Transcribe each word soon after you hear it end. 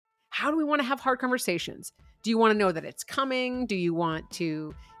how do we want to have hard conversations? Do you want to know that it's coming? Do you want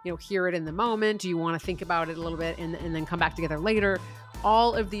to, hear it in the moment? Do you want to think about it a little bit and then come back together later?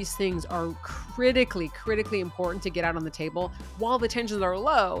 All of these things are critically important to get out on the table while the tensions are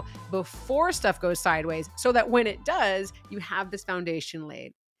low before stuff goes sideways, so that when it does, you have this foundation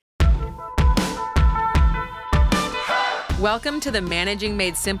laid. Welcome to the Managing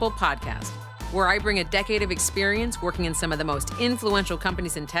Made Simple podcast, where I bring a decade of experience working in some of the most influential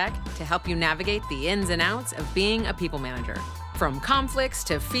companies in tech to help you navigate the ins and outs of being a people manager. From conflicts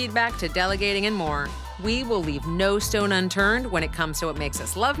to feedback to delegating and more, we will leave no stone unturned when it comes to what makes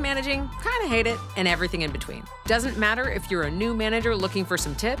us love managing, kind of hate it, and everything in between. Doesn't matter if you're a new manager looking for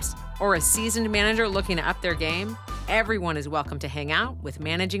some tips or a seasoned manager looking to up their game, everyone is welcome to hang out with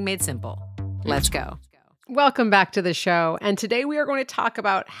Managing Made Simple. Let's go. Welcome back to the show. And today we are going to talk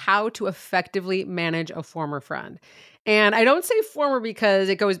about how to effectively manage a former friend. And I don't say former because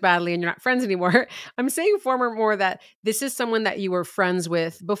it goes badly and you're not friends anymore. I'm saying former more that this is someone that you were friends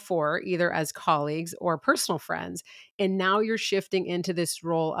with before, either as colleagues or personal friends. And now you're shifting into this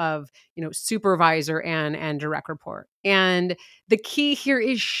role of, supervisor and direct report. And the key here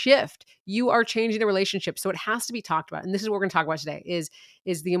is shift. You are changing the relationship. So it has to be talked about. And this is what we're going to talk about today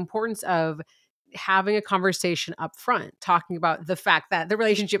is the importance of having a conversation up front, talking about the fact that the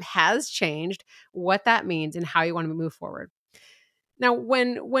relationship has changed, what that means, and how you want to move forward. Now,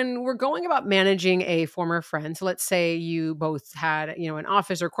 when we're going about managing a former friend, so let's say you both had, an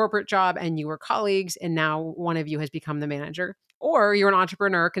office or corporate job and you were colleagues, and now one of you has become the manager, or you're an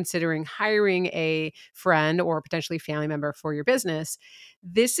entrepreneur considering hiring a friend or potentially family member for your business.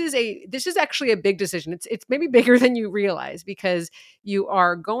 This is actually a big decision. It's maybe bigger than you realize because you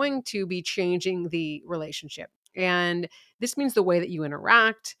are going to be changing the relationship. And this means the way that you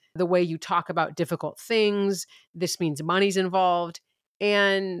interact, the way you talk about difficult things. This means money's involved.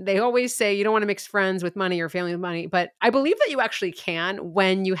 And they always say you don't want to mix friends with money or family with money, but I believe that you actually can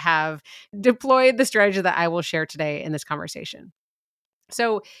when you have deployed the strategy that I will share today in this conversation.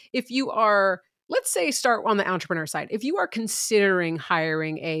 So if you are, let's say, start on the entrepreneur side, if you are considering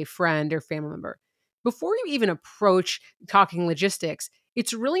hiring a friend or family member, before you even approach talking logistics,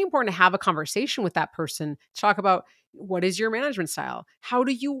 it's really important to have a conversation with that person to talk about what is your management style? How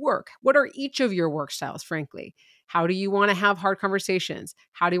do you work? What are each of your work styles, frankly? How do you want to have hard conversations?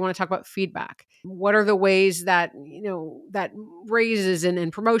 How do you want to talk about feedback? What are the ways that, that raises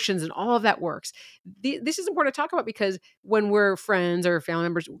and promotions and all of that works? This is important to talk about because when we're friends or family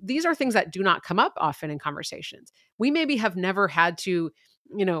members, these are things that do not come up often in conversations. We maybe have never had to,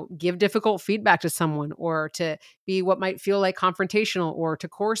 give difficult feedback to someone or to be what might feel like confrontational or to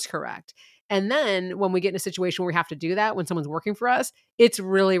course correct. And then when we get in a situation where we have to do that when someone's working for us, it's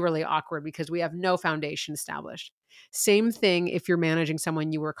really, really awkward because we have no foundation established. Same thing if you're managing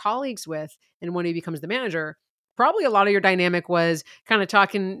someone you were colleagues with and when he becomes the manager, probably a lot of your dynamic was kind of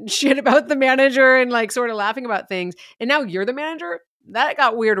talking shit about the manager and like sort of laughing about things. And now you're the manager. That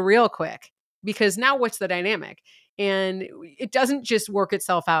got weird real quick because now what's the dynamic? And it doesn't just work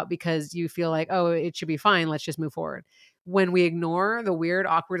itself out because you feel like, oh, it should be fine. Let's just move forward. When we ignore the weird,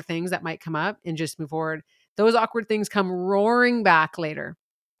 awkward things that might come up and just move forward, those awkward things come roaring back later.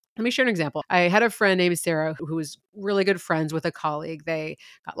 Let me share an example. I had a friend named Sarah who was really good friends with a colleague. They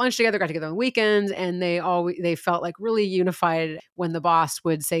got lunch together, got together on weekends, and they felt like really unified when the boss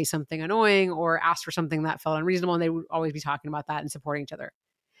would say something annoying or ask for something that felt unreasonable, and they would always be talking about that and supporting each other.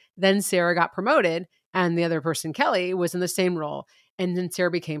 Then Sarah got promoted, and the other person, Kelly, was in the same role, and then Sarah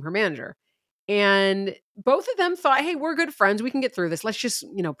became her manager. And both of them thought, hey, we're good friends. We can get through this. Let's just,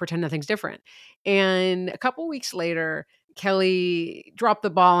 pretend nothing's different. And a couple weeks later, Kelly dropped the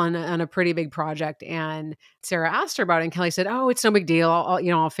ball on a pretty big project. And Sarah asked her about it. And Kelly said, oh, it's no big deal.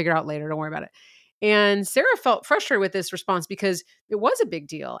 I'll figure it out later. Don't worry about it. And Sarah felt frustrated with this response because it was a big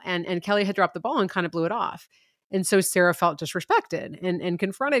deal. And Kelly had dropped the ball and kind of blew it off. And so Sarah felt disrespected and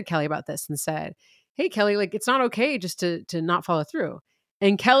confronted Kelly about this and said, hey, Kelly, like, it's not okay just to not follow through.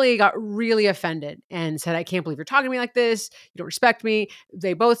 And Kelly got really offended and said, I can't believe you're talking to me like this. You don't respect me.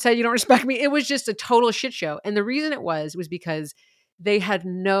 They both said, you don't respect me. It was just a total shit show. And the reason it was because they had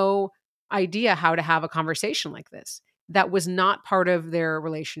no idea how to have a conversation like this. That was not part of their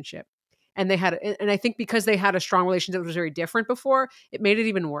relationship. And I think because they had a strong relationship that was very different before, it made it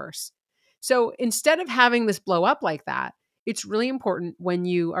even worse. So instead of having this blow up like that, it's really important when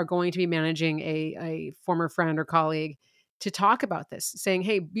you are going to be managing a former friend or colleague to talk about this, saying,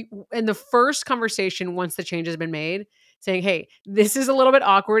 hey, in the first conversation, once the change has been made, saying, hey, this is a little bit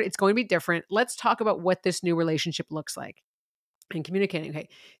awkward. It's going to be different. Let's talk about what this new relationship looks like. And communicating, hey,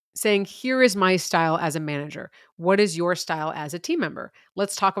 saying, here is my style as a manager. What is your style as a team member?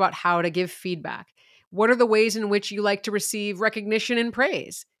 Let's talk about how to give feedback. What are the ways in which you like to receive recognition and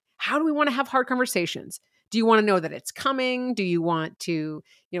praise? How do we want to have hard conversations? Do you want to know that it's coming? Do you want to,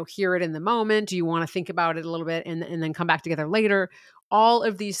 hear it in the moment? Do you want to think about it a little bit and then come back together later? All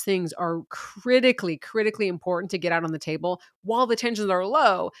of these things are critically important to get out on the table while the tensions are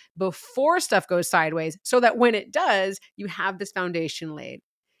low before stuff goes sideways, so that when it does, you have this foundation laid.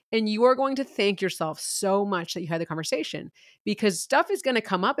 And you are going to thank yourself so much that you had the conversation, because stuff is going to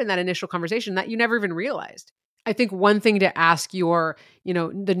come up in that initial conversation that you never even realized. I think one thing to ask the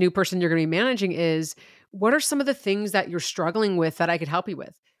new person you're going to be managing is, what are some of the things that you're struggling with that I could help you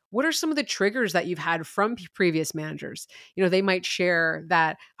with? What are some of the triggers that you've had from previous managers? They might share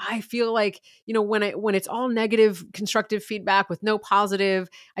that, I feel like, when it's all negative, constructive feedback with no positive,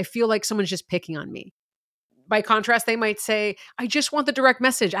 I feel like someone's just picking on me. By contrast, they might say, I just want the direct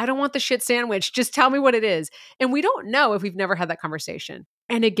message. I don't want the shit sandwich. Just tell me what it is. And we don't know if we've never had that conversation.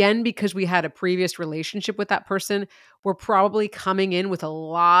 And again, because we had a previous relationship with that person, we're probably coming in with a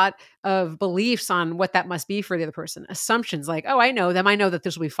lot of beliefs on what that must be for the other person. Assumptions like, oh, I know them. I know that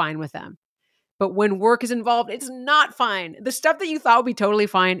this will be fine with them. But when work is involved, it's not fine. The stuff that you thought would be totally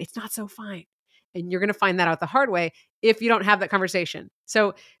fine, it's not so fine. And you're going to find that out the hard way if you don't have that conversation.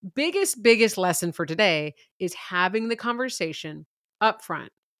 So biggest lesson for today is having the conversation up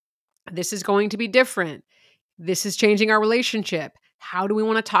front. This is going to be different. This is changing our relationship. How do we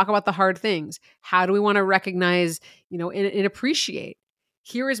want to talk about the hard things? How do we want to recognize, and appreciate?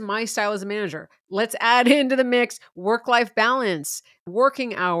 Here is my style as a manager. Let's add into the mix work-life balance,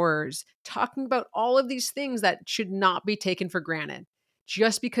 working hours, talking about all of these things that should not be taken for granted.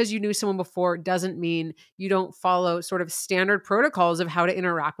 Just because you knew someone before doesn't mean you don't follow sort of standard protocols of how to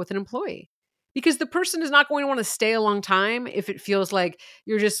interact with an employee. Because the person is not going to want to stay a long time if it feels like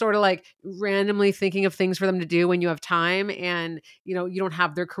you're just sort of like randomly thinking of things for them to do when you have time and, you don't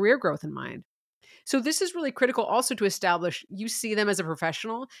have their career growth in mind. So this is really critical also to establish you see them as a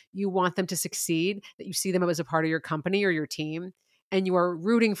professional, you want them to succeed, that you see them as a part of your company or your team, and you are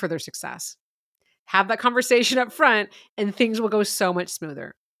rooting for their success. Have that conversation up front and things will go so much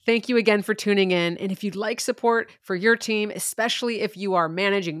smoother. Thank you again for tuning in. And if you'd like support for your team, especially if you are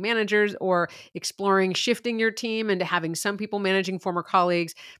managing managers or exploring shifting your team into having some people managing former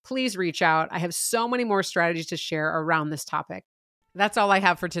colleagues, please reach out. I have so many more strategies to share around this topic. That's all I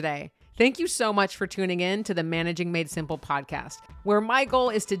have for today. Thank you so much for tuning in to the Managing Made Simple podcast, where my goal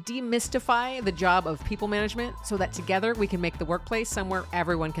is to demystify the job of people management so that together we can make the workplace somewhere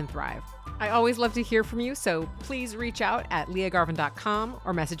everyone can thrive. I always love to hear from you, so please reach out at leahgarvin.com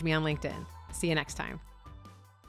or message me on LinkedIn. See you next time.